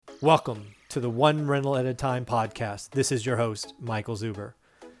Welcome to the One Rental at a Time podcast. This is your host, Michael Zuber.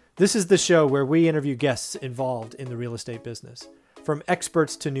 This is the show where we interview guests involved in the real estate business, from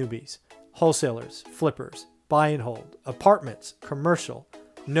experts to newbies, wholesalers, flippers, buy and hold, apartments, commercial,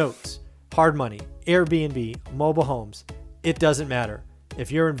 notes, hard money, Airbnb, mobile homes. It doesn't matter.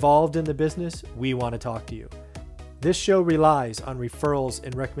 If you're involved in the business, we want to talk to you. This show relies on referrals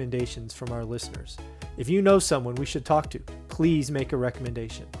and recommendations from our listeners. If you know someone we should talk to, please make a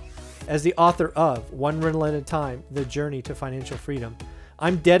recommendation. As the author of One Rental at a Time, The Journey to Financial Freedom,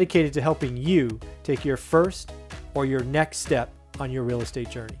 I'm dedicated to helping you take your first or your next step on your real estate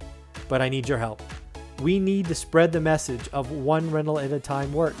journey. But I need your help. We need to spread the message of One Rental at a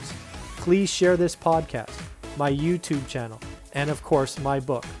Time works. Please share this podcast, my YouTube channel, and of course my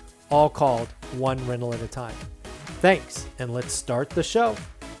book, all called One Rental at a Time. Thanks, and let's start the show.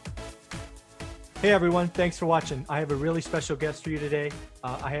 Hey everyone, thanks for watching. I have a really special guest for you today.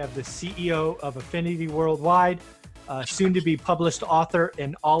 I have the CEO of Affinity Worldwide, soon to be published author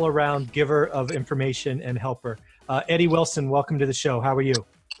and all-around giver of information and helper. Eddie Wilson, welcome to the show. How are you?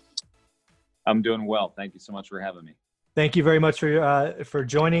 I'm doing well. Thank you so much for having me. Thank you very much for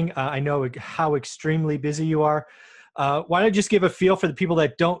joining. I know how extremely busy you are. Why don't you just give a feel for the people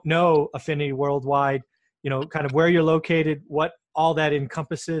that don't know Affinity Worldwide, kind of where you're located, what all that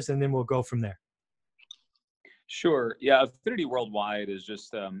encompasses, and then we'll go from there. Sure. Yeah. Affinity Worldwide is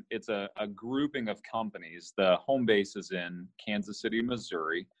just, it's a grouping of companies. The home base is in Kansas City,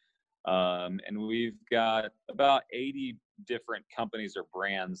 Missouri. And we've got about 80 different companies or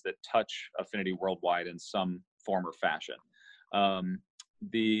brands that touch Affinity Worldwide in some form or fashion.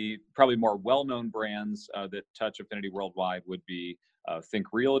 The probably more well-known brands that touch Affinity Worldwide would be Think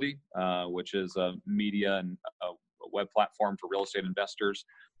Realty, which is a media and a web platform for real estate investors,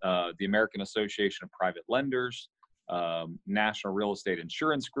 the American Association of Private Lenders, National Real Estate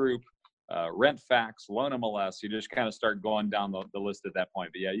Insurance Group, RentFax, Loan MLS. You just kind of start going down the list at that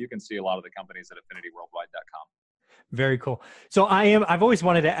point. But yeah, you can see a lot of the companies at affinityworldwide.com. Very cool. So I've always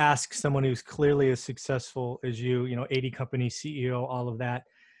wanted to ask someone who's clearly as successful as you, 80 company CEO, all of that.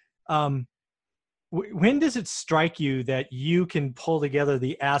 When does it strike you that you can pull together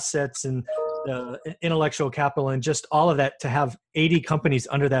the assets and the intellectual capital and just all of that to have 80 companies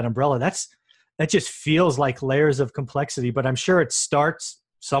under that umbrella? That just feels like layers of complexity, but I'm sure it starts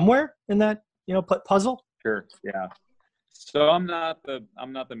somewhere in that, puzzle. Sure. Yeah. So I'm not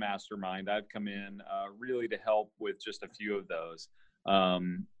the mastermind. I've come in really to help with just a few of those.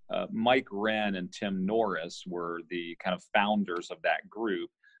 Mike Wren and Tim Norris were the kind of founders of that group.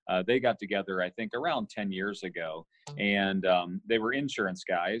 They got together, I think, around 10 years ago, and they were insurance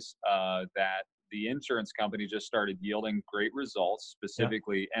guys that the insurance company just started yielding great results.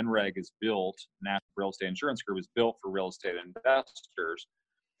 Specifically, NREG is built, National Real Estate Insurance Group is built for real estate investors.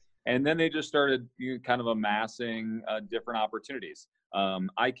 And then they just started kind of amassing different opportunities.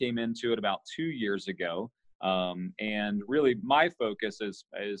 I came into it about 2 years ago. And really my focus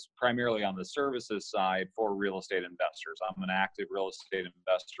is primarily on the services side for real estate investors. I'm an active real estate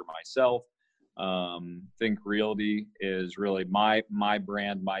investor myself. Think Realty is really my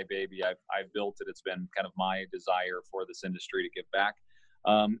brand, my baby. I've built it. It's been kind of my desire for this industry to give back.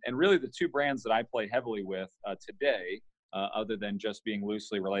 And really the two brands that I play heavily with today, other than just being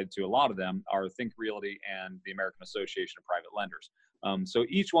loosely related to a lot of them, are Think Realty and the American Association of Private Lenders. So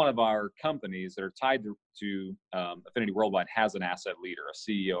each one of our companies that are tied to Affinity Worldwide has an asset leader, a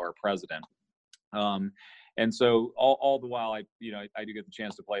CEO or a president. And so all the while I do get the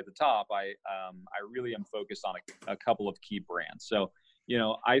chance to play at the top, I really am focused on a couple of key brands. So,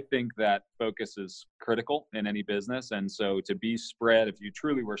 I think that focus is critical in any business. And so to be spread, if you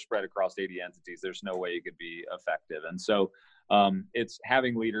truly were spread across 80 entities, there's no way you could be effective. And so it's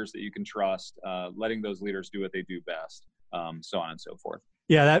having leaders that you can trust, letting those leaders do what they do best, so on and so forth.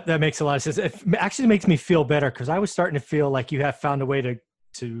 Yeah, that makes a lot of sense. It actually makes me feel better because I was starting to feel like you have found a way to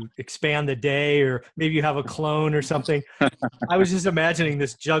expand the day, or maybe you have a clone or something. I was just imagining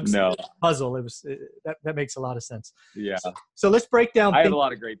this puzzle. That makes a lot of sense. Yeah. So let's break down. I have a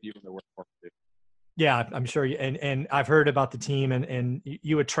lot of great people that work for me. Yeah, I'm sure. And I've heard about the team, and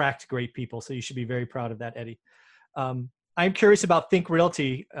you attract great people. So you should be very proud of that, Eddie. I'm curious about Think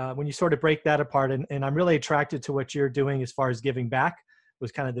Realty, when you sort of break that apart, and I'm really attracted to what you're doing as far as giving back.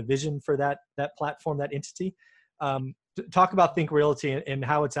 Was kind of the vision for that platform, that entity. Talk about Think Realty and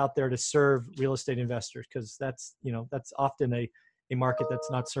how it's out there to serve real estate investors, because that's often a market that's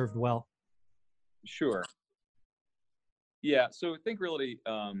not served well. Sure. Yeah, so Think Realty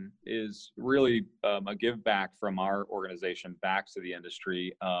is really a give back from our organization back to the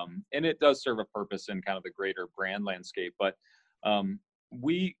industry, and it does serve a purpose in kind of the greater brand landscape. But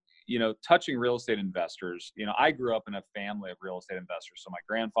we touching real estate investors, I grew up in a family of real estate investors. So my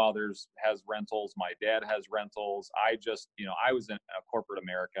grandfather's has rentals, my dad has rentals. I was in corporate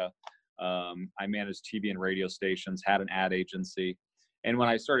America. I managed TV and radio stations, had an ad agency. And when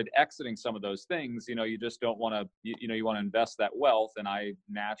I started exiting some of those things, you just don't want to, you want to invest that wealth. And I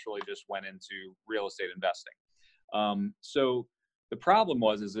naturally just went into real estate investing. So the problem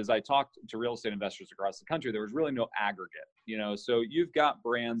was, as I talked to real estate investors across the country, there was really no aggregate, so you've got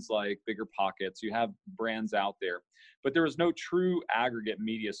brands like BiggerPockets, you have brands out there, but there was no true aggregate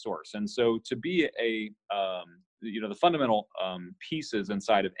media source. And so to be the fundamental pieces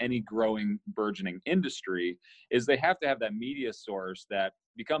inside of any growing, burgeoning industry is they have to have that media source that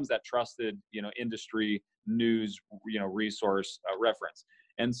becomes that trusted, industry news, resource reference.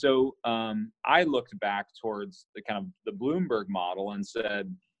 And so I looked back towards the kind of the Bloomberg model and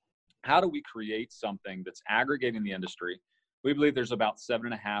said, how do we create something that's aggregating the industry? We believe there's about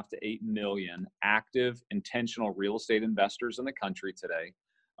 7.5 to 8 million active, intentional real estate investors in the country today.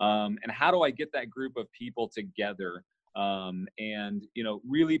 And how do I get that group of people together and,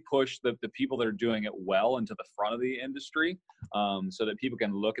 really push the people that are doing it well into the front of the industry so that people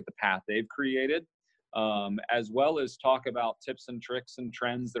can look at the path they've created, as well as talk about tips and tricks and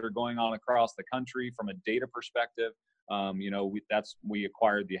trends that are going on across the country from a data perspective. We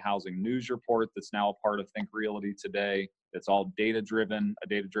acquired the Housing News Report that's now a part of Think Realty today. It's all a data-driven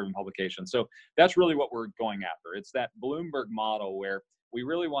publication. So that's really what we're going after. It's that Bloomberg model where we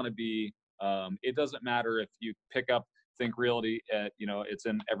really want to be, it doesn't matter if you pick up Think Realty at, it's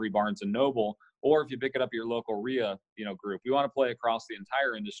in every Barnes and Noble, or if you pick it up at your local RIA, group. We want to play across the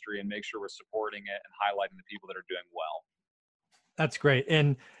entire industry and make sure we're supporting it and highlighting the people that are doing well. That's great.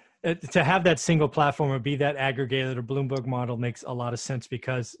 And to have that single platform or be that aggregated or Bloomberg model makes a lot of sense,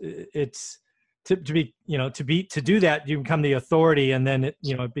 because it's to do that, you become the authority, and then it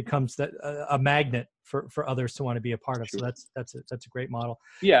becomes that a magnet for others to want to be a part of. Sure. So that's a great model.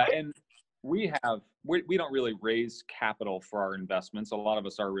 Yeah. And we don't really raise capital for our investments. A lot of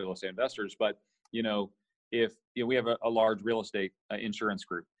us are real estate investors, but if we have a large real estate insurance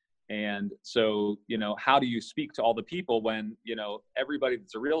group. And so, how do you speak to all the people when, everybody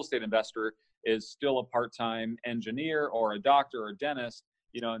that's a real estate investor is still a part-time engineer or a doctor or a dentist,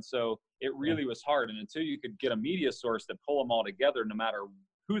 and so it really was hard. And until you could get a media source to pull them all together, no matter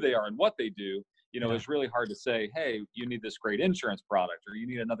who they are and what they do, it was really hard to say, hey, you need this great insurance product or you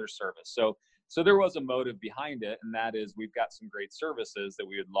need another service. So there was a motive behind it. And that is, we've got some great services that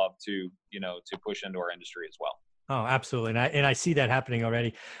we would love to push into our industry as well. Oh, absolutely. And I see that happening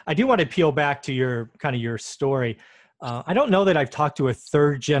already. I do want to peel back to your story. I don't know that I've talked to a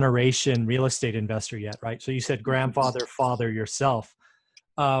third generation real estate investor yet, right? So you said grandfather, father, yourself.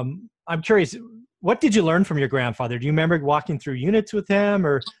 I'm curious, what did you learn from your grandfather? Do you remember walking through units with him,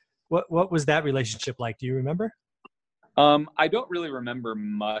 or what was that relationship like? Do you remember? I don't really remember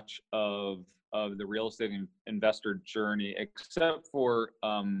much of the real estate investor journey, except for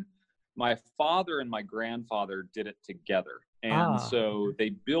my father and my grandfather did it together. And so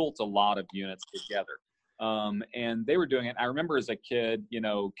they built a lot of units together. And they were doing it. I remember as a kid,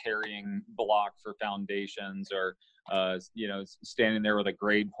 carrying block for foundations, or, standing there with a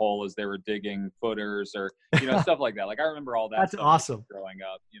grade pole as they were digging footers, or, stuff like that. Like, I remember all that. That's stuff awesome. Growing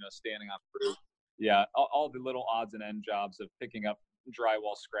up, standing on roof. Yeah. All the little odds and end jobs of picking up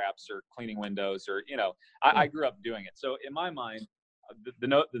drywall scraps or cleaning windows, or, I grew up doing it. So in my mind,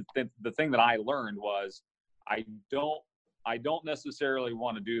 the thing that I learned was I don't necessarily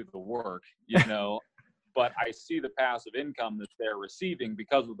want to do the work, but I see the passive income that they're receiving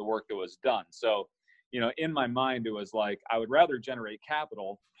because of the work that was done. So, in my mind, it was like, I would rather generate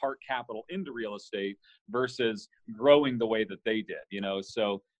part capital into real estate versus growing the way that they did,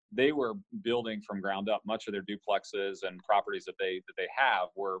 so they were building from ground up. Much of their duplexes and properties that they have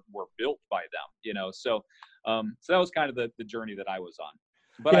were built by them, so that was kind of the journey that I was on.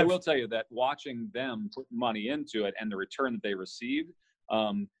 But I will tell you that watching them put money into it and the return that they received,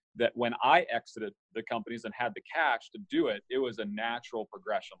 that when I exited the companies and had the cash to do it, it was a natural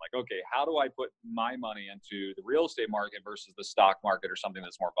progression. Like, okay, how do I put my money into the real estate market versus the stock market or something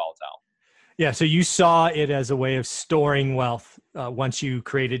that's more volatile? Yeah. So you saw it as a way of storing wealth once you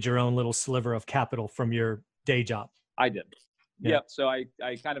created your own little sliver of capital from your day job. I did. Yeah. Yep. So I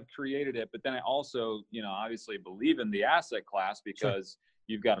kind of created it, but then I also, obviously believe in the asset class because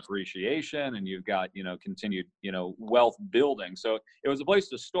you've got appreciation and you've got, continued, wealth building. So it was a place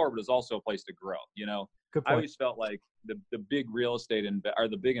to store, but it's also a place to grow. Good point. I always felt like the big real estate or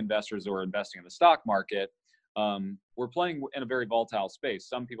the big investors who are investing in the stock market, we're playing in a very volatile space.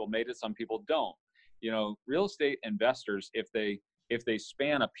 Some people made it, some people don't. Real estate investors, if they if they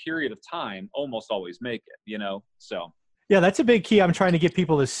span a period of time, almost always make it, so. Yeah, that's a big key I'm trying to get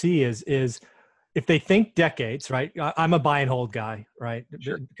people to see is if they think decades, right? I'm a buy and hold guy, right?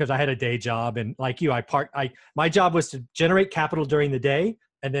 Sure. Because I had a day job, and like you, my job was to generate capital during the day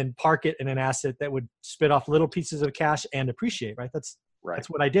and then park it in an asset that would spit off little pieces of cash and appreciate, right? That's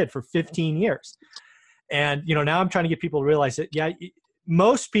what I did for 15 years. And, now I'm trying to get people to realize that,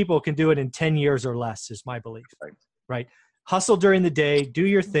 most people can do it in 10 years or less is my belief, right? Hustle during the day, do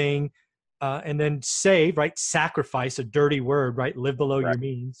your thing, and then save, right? Sacrifice, a dirty word, right? Live below your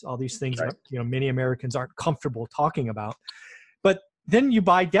means, all these things that, many Americans aren't comfortable talking about. But then you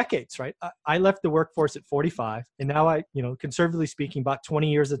buy decades, right? I left the workforce at 45, and now I, conservatively speaking, about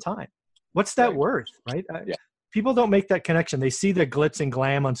 20 years of time. What's that worth, right? People don't make that connection. They see the glitz and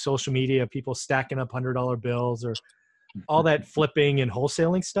glam on social media, people stacking up $100 bills or all that flipping and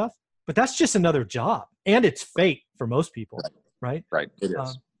wholesaling stuff. But that's just another job, and it's fate for most people, right? Right, it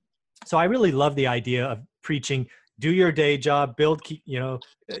is. So I really love the idea of preaching, do your day job, build,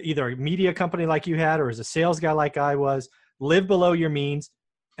 either a media company like you had, or as a sales guy like I was, live below your means,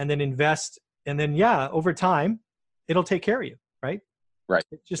 and then invest. And then, over time, it'll take care of you, right? Right.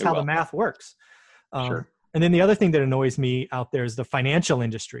 It's just how the math works. Sure. And then the other thing that annoys me out there is the financial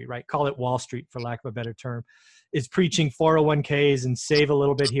industry, right? Call it Wall Street, for lack of a better term, is preaching 401ks and save a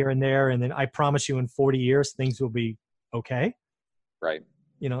little bit here and there. And then I promise you in 40 years, things will be okay. Right.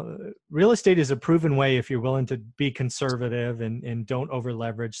 Real estate is a proven way, if you're willing to be conservative and don't over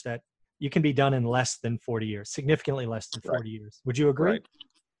leverage, that you can be done in less than 40 years, significantly less than 40 years. Would you agree? Right.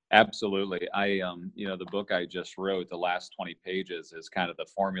 Absolutely. The book I just wrote, the last 20 pages is kind of the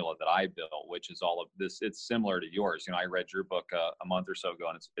formula that I built, which is all of this. It's similar to yours. I read your book a month or so ago,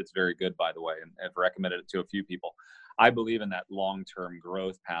 and it's very good, by the way, and I've recommended it to a few people. I believe in that long-term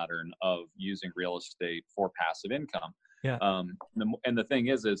growth pattern of using real estate for passive income. Yeah. And the thing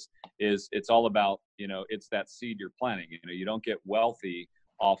is it's all about, it's that seed you're planting. You don't get wealthy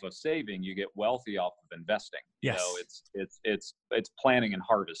off of saving, you get wealthy off of investing. Yes. It's planting and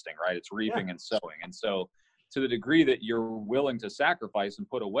harvesting, right? It's reaping and sowing. And so to the degree that you're willing to sacrifice and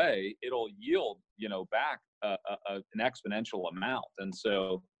put away, it'll yield, back an exponential amount. And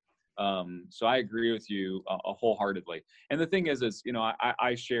so I agree with you wholeheartedly. And the thing is,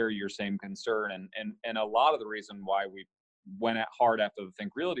 I share your same concern. And a lot of the reason why we went at hard after the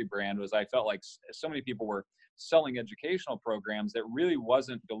Think Realty brand was I felt like so many people were selling educational programs that really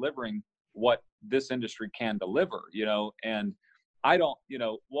wasn't delivering what this industry can deliver, and I don't,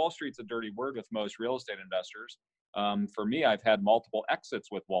 Wall Street's a dirty word with most real estate investors. For me, I've had multiple exits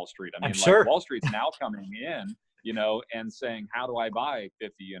with Wall Street. I mean, like Wall Street's now coming in, and saying, how do I buy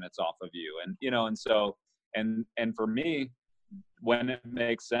 50 units off of you? And, and so, and for me, when it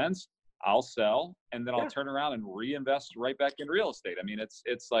makes sense, I'll sell, and then I'll turn around and reinvest right back in real estate. I mean,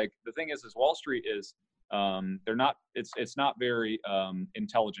 it's like, the thing is Wall Street is, it's not very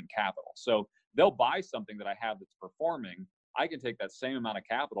intelligent capital. So they'll buy something that I have that's performing. I can take that same amount of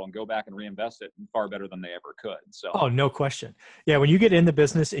capital and go back and reinvest it far better than they ever could. So, oh, no question. Yeah. When you get in the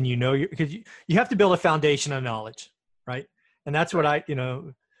business and because you have to build a foundation of knowledge, right? And that's what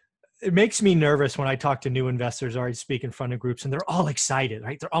it makes me nervous when I talk to new investors or I speak in front of groups and they're all excited,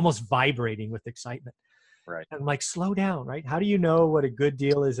 right? They're almost vibrating with excitement. Right. And I'm like, slow down, right? How do you know what a good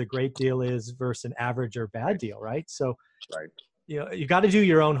deal is, a great deal is versus an average or bad deal, right? So, you got to do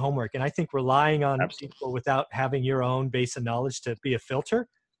your own homework. And I think relying on people without having your own base of knowledge to be a filter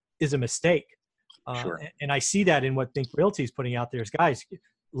is a mistake. And I see that in what Think Realty is putting out there is, guys,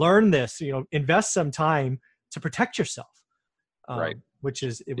 learn this, invest some time to protect yourself, which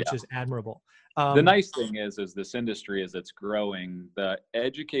is admirable. The nice thing is this industry, as it's growing, the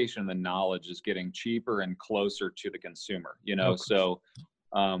education, the knowledge is getting cheaper and closer to the consumer, so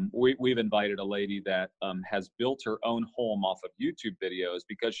we've invited a lady that has built her own home off of YouTube videos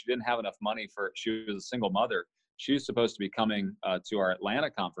because she didn't have enough money she was a single mother. She was supposed to be coming to our Atlanta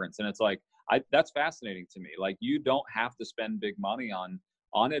conference. And it's like, that's fascinating to me. Like, you don't have to spend big money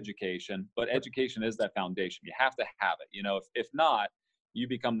on education, but education is that foundation. You have to have it. If not, you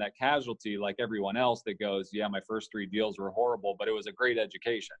become that casualty like everyone else that goes, yeah, my first 3 deals were horrible, but it was a great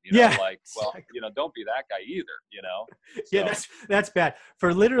education. Don't be that guy either, So, yeah, that's bad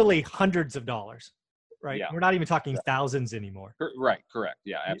for literally hundreds of dollars, right? Yeah. We're not even talking thousands anymore. Right. Correct.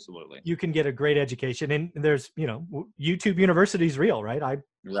 Yeah, absolutely. You can get a great education, and there's, YouTube University is real, right?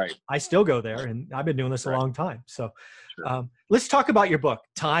 I still go there, and I've been doing this a long time. So let's talk about your book,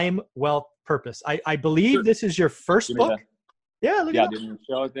 Time, Wealth, Purpose. I believe this is your first book. Yeah, look at that. Didn't you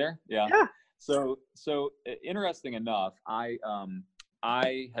show it there? Yeah. So interesting enough, I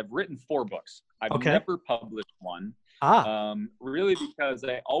have written 4 books. I've never published one. Really because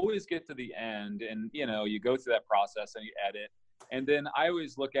I always get to the end and, you go through that process and you edit. And then I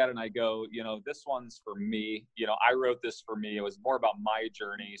always look at it and I go, this one's for me. I wrote this for me. It was more about my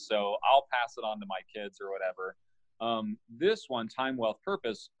journey. So I'll pass it on to my kids or whatever. This one, Time, Wealth,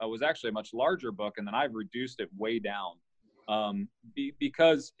 Purpose, was actually a much larger book. And then I've reduced it way down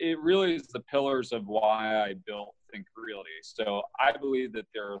because it really is the pillars of why I built Think Realty. So I believe that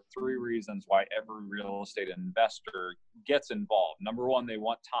there are 3 reasons why every real estate investor gets involved. Number one, they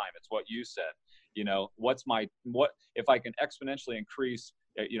want time. It's what you said. What if I can exponentially increase,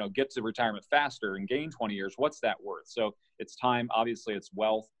 get to retirement faster and gain 20 years, what's that worth? So it's time. Obviously, it's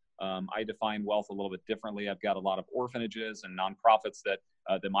wealth. I define wealth a little bit differently. I've got a lot of orphanages and nonprofits that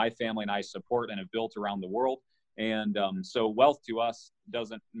my family and I support and have built around the world. And so wealth to us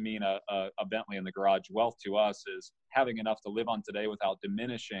doesn't mean a Bentley in the garage. Wealth to us is having enough to live on today without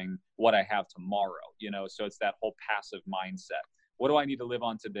diminishing what I have tomorrow. So it's that whole passive mindset. What do I need to live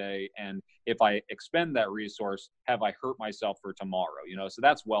on today? And if I expend that resource, have I hurt myself for tomorrow? So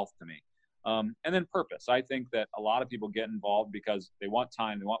that's wealth to me. And then purpose. I think that a lot of people get involved because they want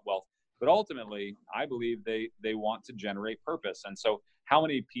time, they want wealth, but ultimately I believe they want to generate purpose. And so how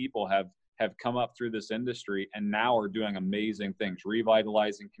many people have come up through this industry and now are doing amazing things,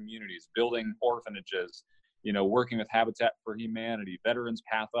 revitalizing communities, building orphanages, working with Habitat for Humanity, Veterans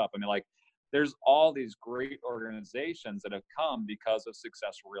Path Up. I mean, there's all these great organizations that have come because of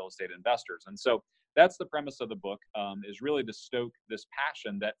successful real estate investors. And so that's the premise of the book, is really to stoke this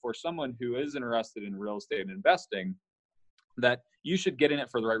passion that for someone who is interested in real estate investing, that you should get in it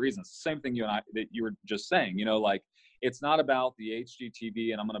for the right reasons. Same thing that you were just saying, it's not about the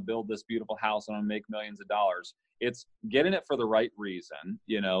HGTV and I'm going to build this beautiful house and I'm going to make millions of dollars. It's get in it for the right reason,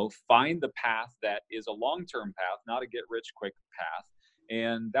 find the path that is a long-term path, not a get rich quick path.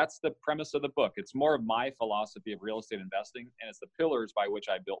 And that's the premise of the book. It's more of my philosophy of real estate investing, and it's the pillars by which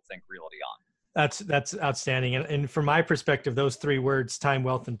I built Think Realty on. That's outstanding. And from my perspective, those 3 words, time,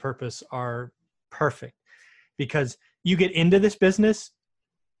 wealth, and purpose, are perfect because you get into this business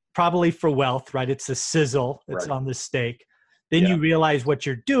probably for wealth, right? It's the sizzle that's on the steak. Then you realize what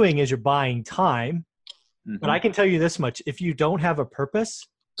you're doing is you're buying time. Mm-hmm. But I can tell you this much. If you don't have a purpose,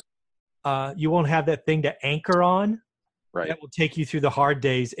 you won't have that thing to anchor on. Right. That will take you through the hard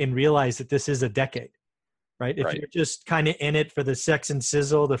days and realize that this is a decade, right? If you're just kind of in it for the sex and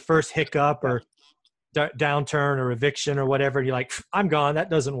sizzle, the first hiccup or downturn or eviction or whatever, and you're like, I'm gone. That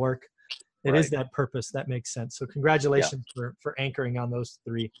doesn't work. It is that purpose. That makes sense. So congratulations for anchoring on those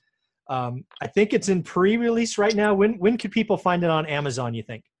 3. I think it's in pre-release right now. When could people find it on Amazon, you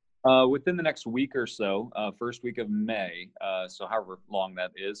think? Within the next week or so, first week of May. So however long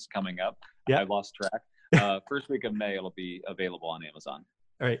that is coming up, I've lost track. First week of May, it'll be available on Amazon.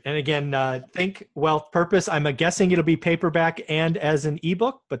 All right. And again, Think, Wealth, Purpose. I'm guessing it'll be paperback and as an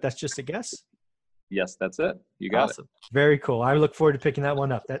ebook, but that's just a guess. Yes, that's it. You got it. Very cool. I look forward to picking that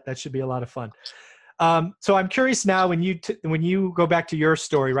one up. That should be a lot of fun. So I'm curious now, when you go back to your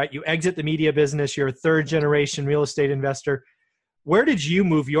story, right? You exit the media business. You're a 3rd generation real estate investor. Where did you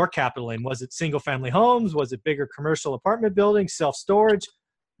move your capital in? Was it single family homes? Was it bigger commercial apartment buildings, self-storage?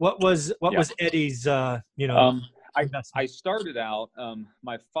 What was Eddie's, I started out,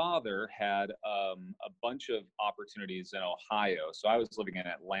 my father had a bunch of opportunities in Ohio. So I was living in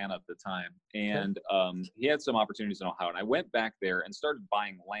Atlanta at the time, and he had some opportunities in Ohio. And I went back there and started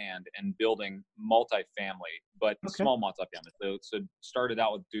buying land and building multifamily, but small multifamily. So started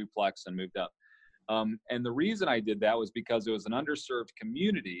out with duplex and moved up. And the reason I did that was because it was an underserved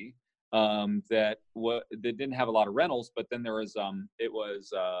community that didn't have a lot of rentals, but then there was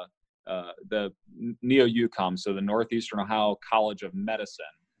the NEO-UCOM, so the Northeastern Ohio College of Medicine,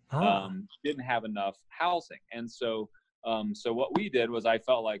 didn't have enough housing, and so what we did was I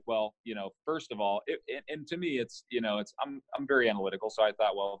felt like, well, first of all, and to me, I'm very analytical, so I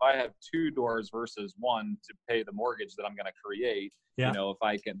thought, well, if I have 2 doors versus 1 to pay the mortgage that I'm going to create, if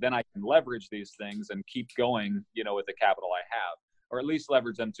I can leverage these things and keep going, with the capital I have, or at least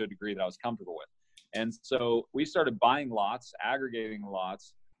leverage them to a degree that I was comfortable with. And so we started buying lots, aggregating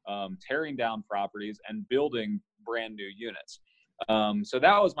lots, tearing down properties, and building brand new units. So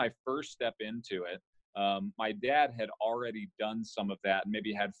that was my first step into it. My dad had already done some of that, and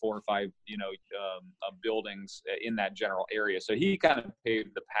maybe had 4 or 5, buildings in that general area. So he kind of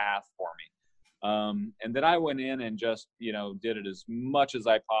paved the path for me. And then I went in and just, did it as much as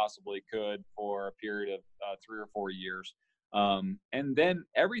I possibly could for a period of 3 or 4 years. And then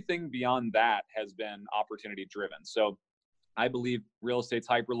everything beyond that has been opportunity driven. So I believe real estate's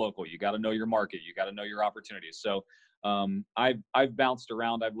hyper local. You got to know your market. You got to know your opportunities. So I've bounced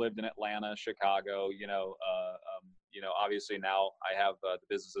around. I've lived in Atlanta, Chicago, obviously now I have the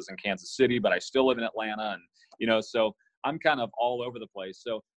businesses in Kansas City, but I still live in Atlanta, and so I'm kind of all over the place.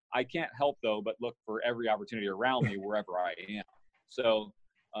 So I can't help though but look for every opportunity around me wherever I am. So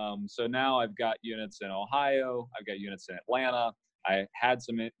so now I've got units in Ohio, I've got units in Atlanta. I had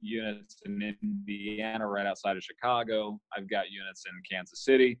some units in Indiana right outside of Chicago. I've got units in Kansas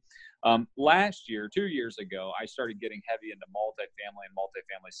City. Last year, 2 years ago, I started getting heavy into multifamily and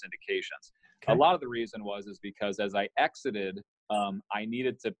multifamily syndications. Okay. A lot of the reason is because as I exited, I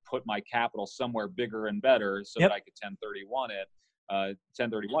needed to put my capital somewhere bigger and better so that I could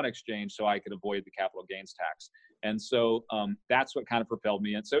 1031 exchange so I could avoid the capital gains tax. And so that's what kind of propelled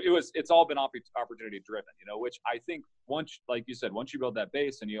me. And so it's all been opportunity driven, which I think like you said, once you build that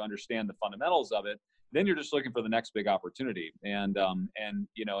base and you understand the fundamentals of it, then you're just looking for the next big opportunity and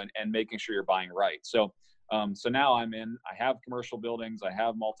making sure you're buying right. So now I have commercial buildings, I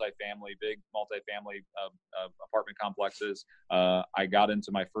have big multifamily apartment complexes. I got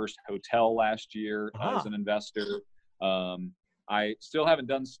into my first hotel last year as an investor. I still haven't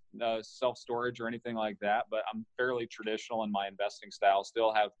done self-storage or anything like that, but I'm fairly traditional in my investing style.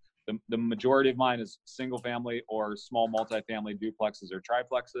 Still have the majority of mine is single family or small multifamily duplexes or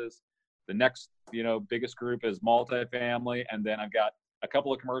triplexes. The next, biggest group is multifamily. And then I've got a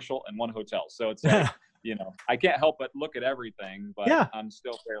couple of commercial and one hotel. So it's like, I can't help but look at everything, but I'm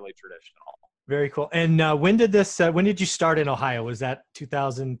still fairly traditional. Very cool. And when did you start in Ohio? Was that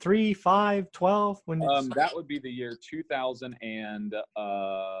 2003, 5, 12? That would be the year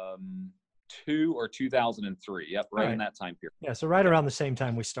 2002 or 2003. Yep. Right in that time period. Yeah. So right around the same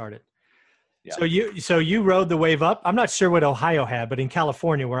time we started. Yeah. So you rode the wave up. I'm not sure what Ohio had, but in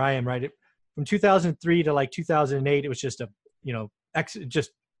California where I am, right, from 2003 to like 2008, it was just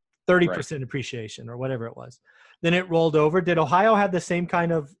just 30% appreciation or whatever it was. Then it rolled over. Did Ohio have the same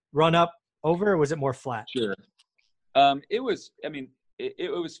kind of run up over, or was it more flat? Sure. It was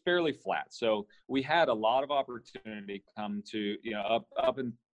fairly flat. So we had a lot of opportunity come to, up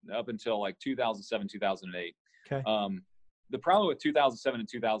until like 2007, 2008. Okay. The problem with 2007 and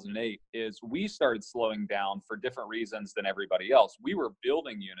 2008 is we started slowing down for different reasons than everybody else. We were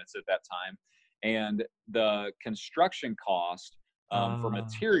building units at that time, and the construction cost for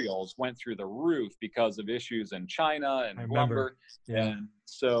materials went through the roof because of issues in China and lumber. Yeah. And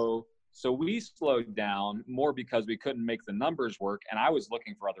so we slowed down more because we couldn't make the numbers work, and I was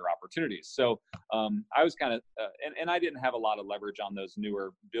looking for other opportunities. So I was kind of, and I didn't have a lot of leverage on those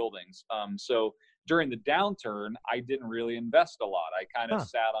newer buildings. So during the downturn, I didn't really invest a lot. I kind of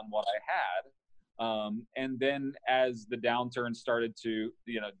sat on what I had. And then as the downturn started to,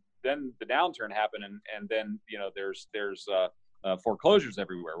 then the downturn happened, and then, there's foreclosures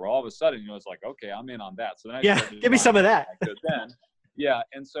everywhere, where all of a sudden, it's like, okay, I'm in on that. So then give me some of that.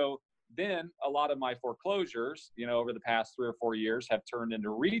 And so then a lot of my foreclosures, over the past 3 or 4 years have turned into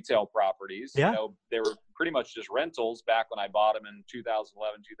retail properties. Yeah. They were pretty much just rentals back when I bought them in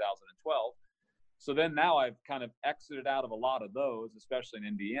 2011, 2012. So then now I've kind of exited out of a lot of those, especially in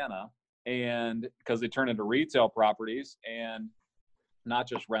Indiana, and because they turn into retail properties and not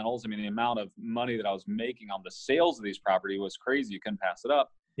just rentals. I mean, the amount of money that I was making on the sales of these properties was crazy. You couldn't pass it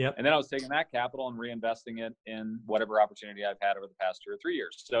up. Yep. And then I was taking that capital and reinvesting it in whatever opportunity I've had over the past 2 or 3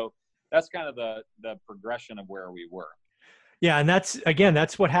 years. So that's kind of the progression of where we were. Yeah. And that's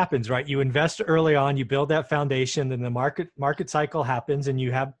what happens, right? You invest early on, you build that foundation, then the market cycle happens, and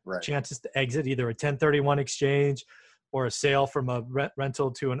you have chances to exit either a 1031 exchange or a sale from a rental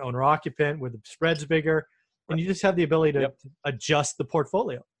to an owner occupant where the spread's bigger. And you just have the ability to adjust the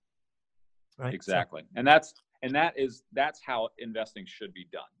portfolio. Right. Exactly. So, and that's how investing should be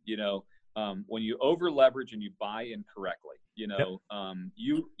done. When you over leverage and you buy incorrectly,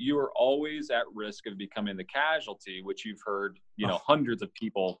 you are always at risk of becoming the casualty, which you've heard, hundreds of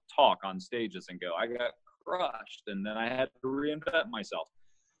people talk on stages and go, I got crushed and then I had to reinvent myself.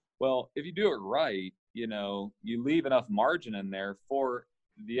 Well, if you do it right, you leave enough margin in there for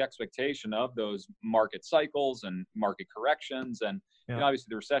the expectation of those market cycles and market corrections. And obviously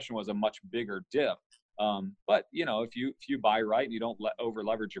the recession was a much bigger dip. But if you buy right and you don't over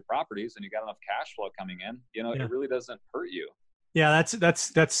leverage your properties and you got enough cash flow coming in, it really doesn't hurt you. Yeah,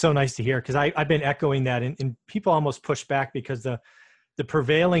 that's so nice to hear, because I've been echoing that, and people almost push back because the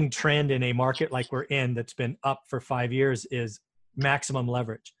prevailing trend in a market like we're in that's been up for 5 years is maximum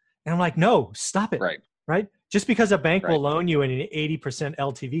leverage. And I'm like, no, stop it. Right? Just because a bank will loan you an 80%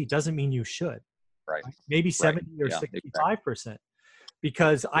 LTV doesn't mean you should. Right. Maybe 70 or 65%.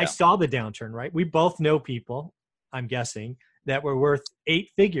 Because I saw the downturn, right? We both know people, I'm guessing, that were worth 8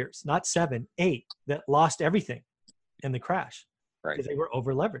 figures, not 7, 8, that lost everything in the crash. Because they were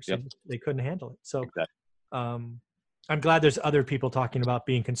over leveraged. They couldn't handle it. So I'm glad there's other people talking about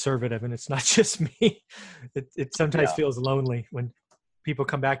being conservative and it's not just me. It sometimes Yeah, feels lonely when people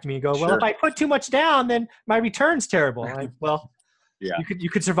come back to me and go, well, if sure. I put too much down, then my return's terrible. I'm like, well, Yeah, you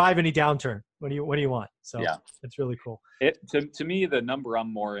could survive any downturn. What do you want? So yeah. it's really cool. To me, the number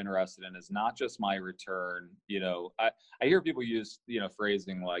I'm more interested in is not just my return. I hear people use,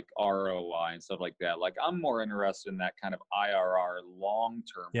 phrasing like ROI and stuff like that. Like, I'm more interested in that kind of IRR,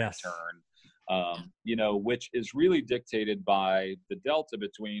 long-term Yes, return, which is really dictated by the delta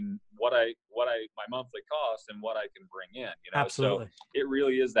between my monthly cost and what I can bring in, so absolutely. it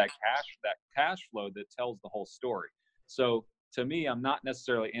really is that cash flow that tells the whole story. So to me, I'm not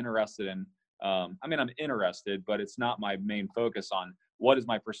necessarily interested in, I'm interested, but it's not my main focus on what is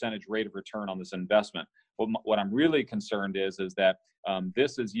my percentage rate of return on this investment. What I'm really concerned is that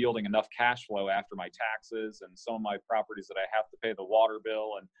this is yielding enough cash flow after my taxes and some of my properties that I have to pay the water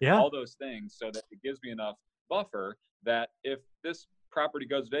bill and Yeah. all those things, so that it gives me enough buffer that if this property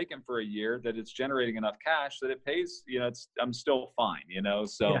goes vacant for a year, that it's generating enough cash that it pays, I'm still fine,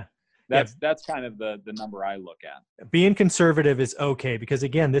 so Yeah. Yeah. that's kind of the number I look at. Being conservative is okay because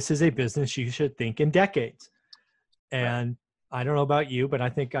again, this is a business you should think in decades. Right. And I don't know about you, but I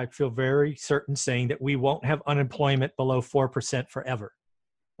think I feel very certain saying that we won't have unemployment below 4% forever,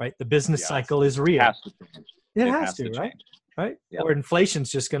 right? The business cycle is real. Has to change. It has to, right? Change. Right? Yep. Or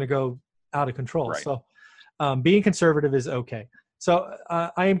inflation's just going to go out of control. Right. So being conservative is okay. So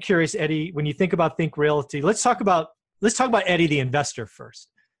I am curious, Eddie, when you think about Think Realty, let's talk about Eddie the investor first.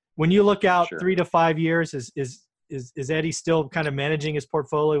 When you look out 3 to 5 years, is Eddie still kind of managing his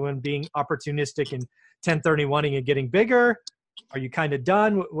portfolio and being opportunistic and 1031ing and getting bigger? Are you kind of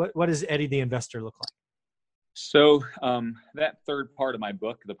done? What does Eddie the investor look like? So that third part of my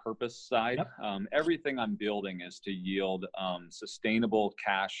book, the purpose side, Yep. Everything I'm building is to yield sustainable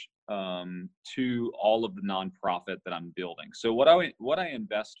cash to all of the nonprofit that I'm building. So what I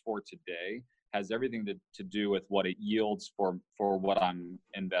invest for today has everything to do with what it yields for what I'm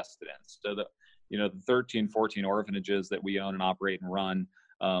invested in. So the 13, 14 orphanages that we own and operate and run,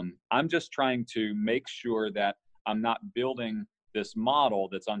 I'm just trying to make sure that I'm not building this model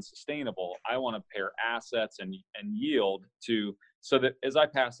that's unsustainable. I want to pair assets and yield so that as I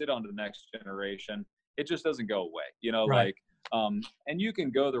pass it on to the next generation, it just doesn't go away, Right. and you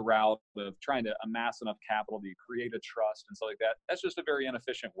can go the route of trying to amass enough capital to create a trust and stuff like that. That's just a very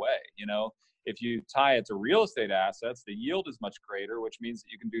inefficient way. If you tie it to real estate assets, the yield is much greater, which means that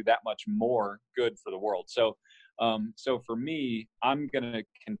you can do that much more good for the world. So for me, I'm going to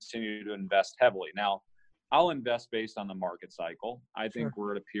continue to invest heavily. Now, I'll invest based on the market cycle. I think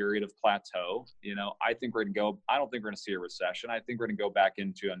we're at a period of plateau. I think I don't think we're going to see a recession. I think we're going to go back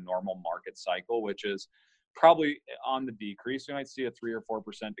into a normal market cycle, which is probably on the decrease. We might see a 3 or 4%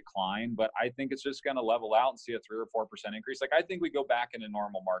 decline, but I think it's just going to level out and see a 3 or 4% increase. Like, I think we go back into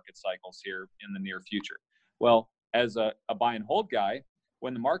normal market cycles here in the near future. Well, as a buy and hold guy,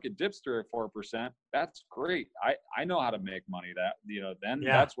 when the market dips 3 or 4%, that's great. I know how to make money.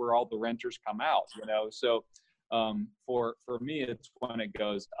 That's where all the renters come out. So for me, it's when it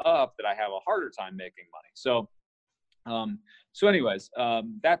goes up that I have a harder time making money. So anyways,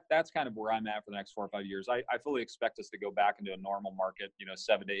 that's kind of where I'm at for the next 4 or 5 years. I fully expect us to go back into a normal market,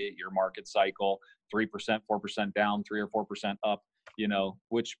 7 to 8 year market cycle, 3%, 4% down, 3 or 4% up,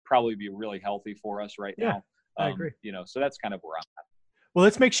 which probably be really healthy for us right now. I agree. So that's kind of where I'm at. Well,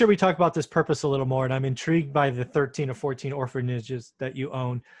 let's make sure we talk about this purpose a little more. And I'm intrigued by the 13 or 14 orphanages that you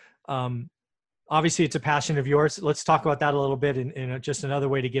own. Obviously, it's a passion of yours. Let's talk about that a little bit in just another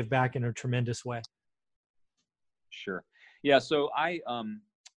way to give back in a tremendous way. Sure. Yeah. So I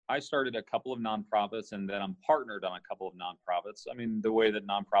started a couple of nonprofits, and then I'm partnered on a couple of nonprofits. I mean, the way that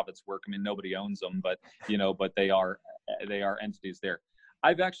nonprofits work, nobody owns them, but they are entities there.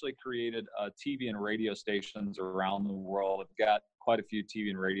 I've actually created TV and radio stations around the world. I've got quite a few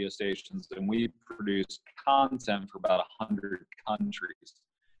TV and radio stations, and we produce content for about 100 countries.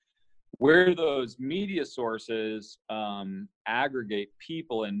 Where those media sources aggregate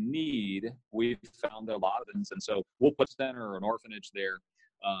people in need, we've found that a lot of them, and so we'll put a center or an orphanage there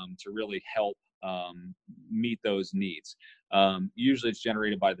to really help meet those needs. Usually it's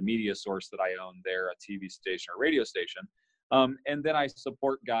generated by the media source that I own there, a TV station or radio station. And then I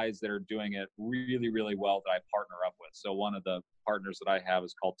support guys that are doing it really, really well that I partner up with. So one of the partners that I have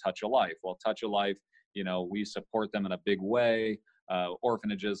is called Touch a Life. Well, Touch a Life, we support them in a big way,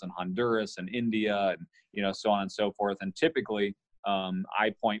 orphanages in Honduras and India and, so on and so forth. And typically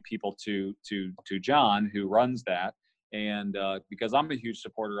I point people to John, who runs that. And because I'm a huge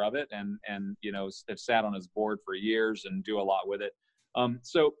supporter of it and have sat on his board for years and do a lot with it.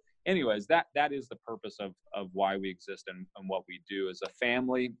 So anyways, that is the purpose of why we exist and what we do as a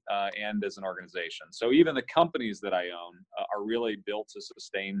family and as an organization. So even the companies that I own are really built to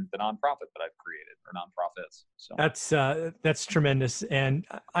sustain the nonprofit that I've created, or nonprofits. So That's tremendous. And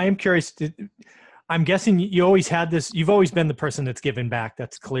I am curious. I'm guessing you always had this. You've always been the person that's given back.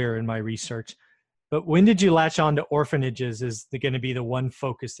 That's clear in my research. But when did you latch on to orphanages? Is going to be the one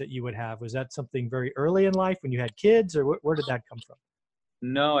focus that you would have? Was that something very early in life when you had kids, or where did that come from?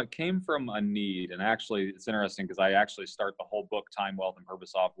 No, it came from a need. And actually, it's interesting because I actually start the whole book, Time, Wealth, and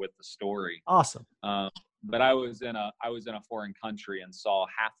Purpose, off with the story. Awesome. But I was in a foreign country and saw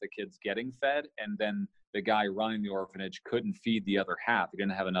half the kids getting fed, and then the guy running the orphanage couldn't feed the other half. He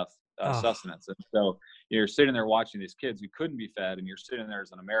didn't have enough sustenance. And so you're sitting there watching these kids who couldn't be fed, and you're sitting there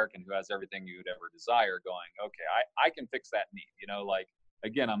as an American who has everything you would ever desire, going, okay, I can fix that need. You know, like,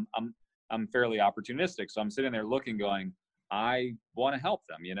 again, I'm fairly opportunistic. So I'm sitting there looking, going, I want to help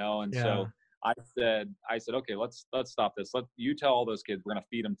them, you know? And so I said, okay, let's stop this. You tell all those kids we're going to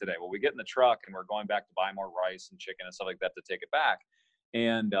feed them today. Well, we get in the truck and we're going back to buy more rice and chicken and stuff like that to take it back.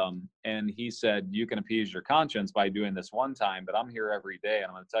 And he said, you can appease your conscience by doing this one time, but I'm here every day. And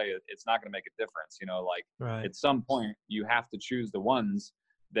I'm going to tell you, it's not going to make a difference. You know, like At some point you have to choose the ones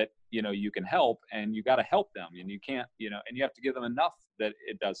that, you know, you can help, and you got to help them, and you can't, you know, and you have to give them enough that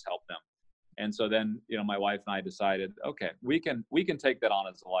it does help them. And so then, you know, my wife and I decided, okay, we can take that on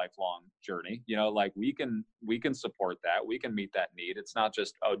as a lifelong journey. You know, like we can support that. We can meet that need. It's not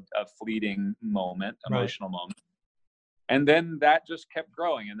just a fleeting moment, emotional moment. And then that just kept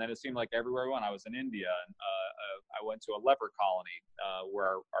growing. And then it seemed like everywhere I went, I was in India, and I went to a leper colony where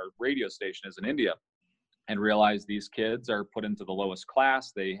our radio station is in India, and realized these kids are put into the lowest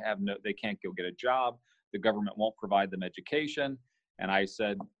class. They can't go get a job. The government won't provide them education. And I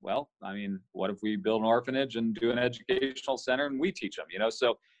said, well, I mean, what if we build an orphanage and do an educational center and we teach them, you know?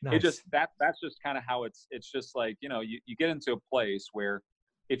 So nice. It just, that's just kind of how it's just like, you know, you get into a place where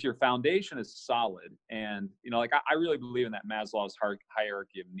if your foundation is solid, and, you know, like I really believe in that Maslow's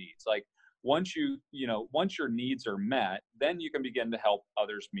hierarchy of needs. Like once your needs are met, then you can begin to help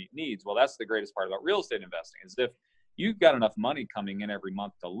others meet needs. Well, that's the greatest part about real estate investing, is if you've got enough money coming in every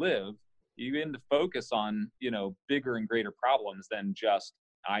month to live, you begin to focus on, you know, bigger and greater problems than just,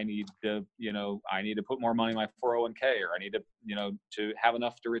 I need to put more money in my 401k, or I need to, you know, to have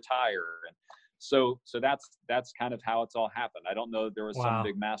enough to retire. And so that's kind of how it's all happened. I don't know that there was some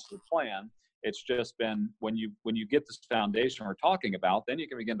big master plan. It's just been when you get this foundation we're talking about, then you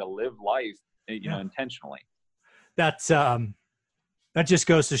can begin to live life, you know, intentionally. That's that just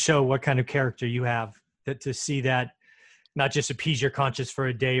goes to show what kind of character you have, that to see that not just appease your conscience for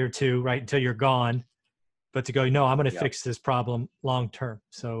a day or two, right, until you're gone, but to go, no, I'm going to fix this problem long term.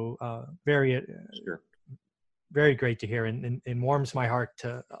 So very great to hear, and warms my heart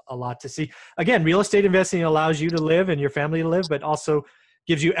to a lot to see. Again, real estate investing allows you to live and your family to live, but also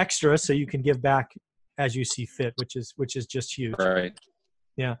gives you extra so you can give back as you see fit, which is just huge. Right.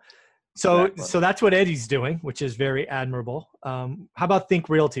 Yeah. So that's what Eddie's doing, which is very admirable. How about Think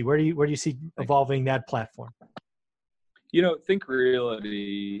Realty? Where do you see evolving that platform? You know, Think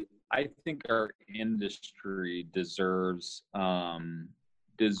Realty, I think our industry deserves a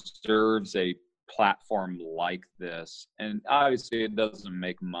platform like this. And obviously it doesn't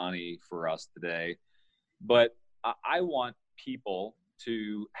make money for us today, but I want people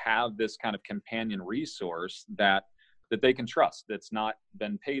to have this kind of companion resource that they can trust, that's not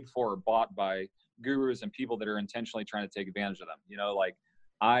been paid for or bought by gurus and people that are intentionally trying to take advantage of them. You know, like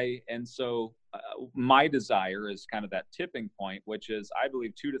my desire is kind of that tipping point, which is, I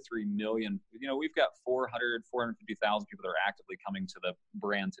believe 2 to 3 million, you know, we've got 450,000 people that are actively coming to the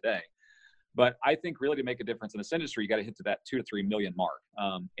brand today. But I think really to make a difference in this industry, you got to hit to that 2 to 3 million mark.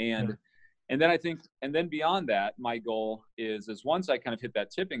 And then beyond that, my goal is once I kind of hit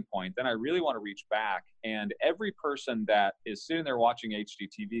that tipping point, then I really want to reach back, and every person that is sitting there watching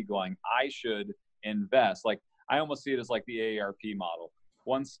HGTV going, I should invest. Like, I almost see it as like the AARP model.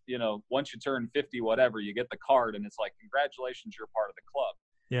 Once you turn 50, whatever, you get the card and it's like, congratulations, you're part of the club.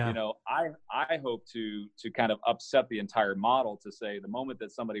 Yeah. You know, I hope to kind of upset the entire model to say, the moment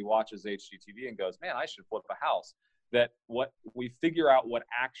that somebody watches HGTV and goes, man, I should flip a house, that what we figure out what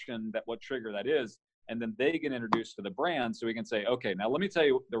trigger that is, and then they get introduced to the brand, so we can say, okay, now let me tell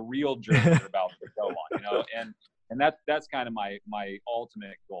you the real journey you're about to go on, you know, and that's kind of my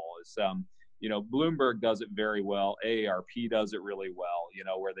ultimate goal is, you know, Bloomberg does it very well. AARP does it really well, you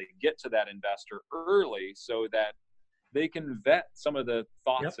know, where they get to that investor early so that they can vet some of the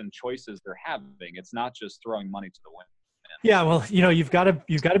thoughts and choices they're having. It's not just throwing money to the wind. Yeah, well, you've got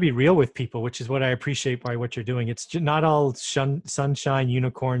to be real with people, which is what I appreciate by what you're doing. It's not all sunshine,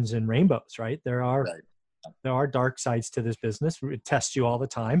 unicorns, and rainbows, right? Right. There are dark sides to this business. It tests you all the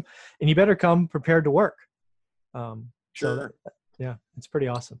time, and you better come prepared to work. Sure. Yeah, it's pretty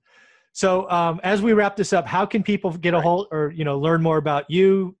awesome. So as we wrap this up, how can people get a hold or learn more about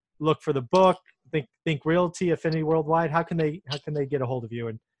you? Look for the book, Think Realty, Affinity Worldwide. How can they get a hold of you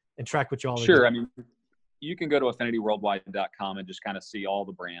and track what you all are doing? Sure. I mean, you can go to affinityworldwide.com and just kind of see all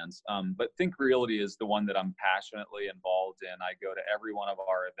the brands. But Think Realty is the one that I'm passionately involved in. I go to every one of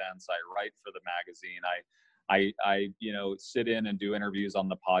our events. I write for the magazine. I sit in and do interviews on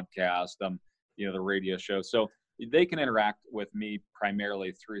the podcast, the radio show. So they can interact with me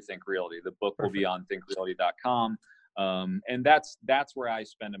primarily through Think Realty. The book will be on thinkrealty.com. And that's where I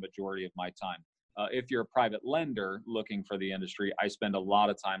spend a majority of my time. If you're a private lender looking for the industry, I spend a lot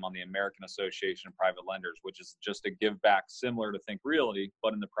of time on the American Association of Private Lenders, which is just a give back similar to Think Realty,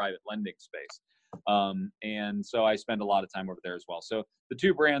 but in the private lending space. And so I spend a lot of time over there as well. So the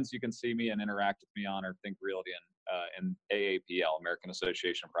two brands you can see me and interact with me on are Think Realty and AAPL, American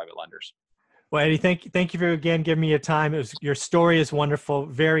Association of Private Lenders. Well, Eddie, thank you for again giving me your time. Your story is wonderful,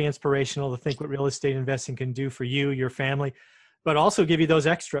 very inspirational to think what real estate investing can do for you, your family, but also give you those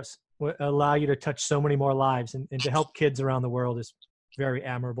extras, allow you to touch so many more lives and to help kids around the world is very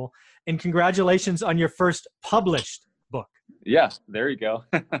admirable. And congratulations on your first published book. Yeah, there you go.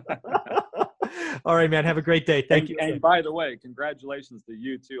 All right, man. Have a great day. Thank you. And by the way, congratulations to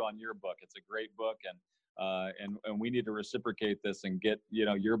you too on your book. It's a great book, and we need to reciprocate this and get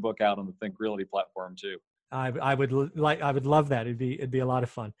your book out on the Think Realty platform too. I would love that. It'd be a lot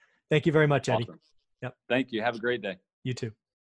of fun. Thank you very much, Eddie. Awesome. Yep. Thank you. Have a great day. You too.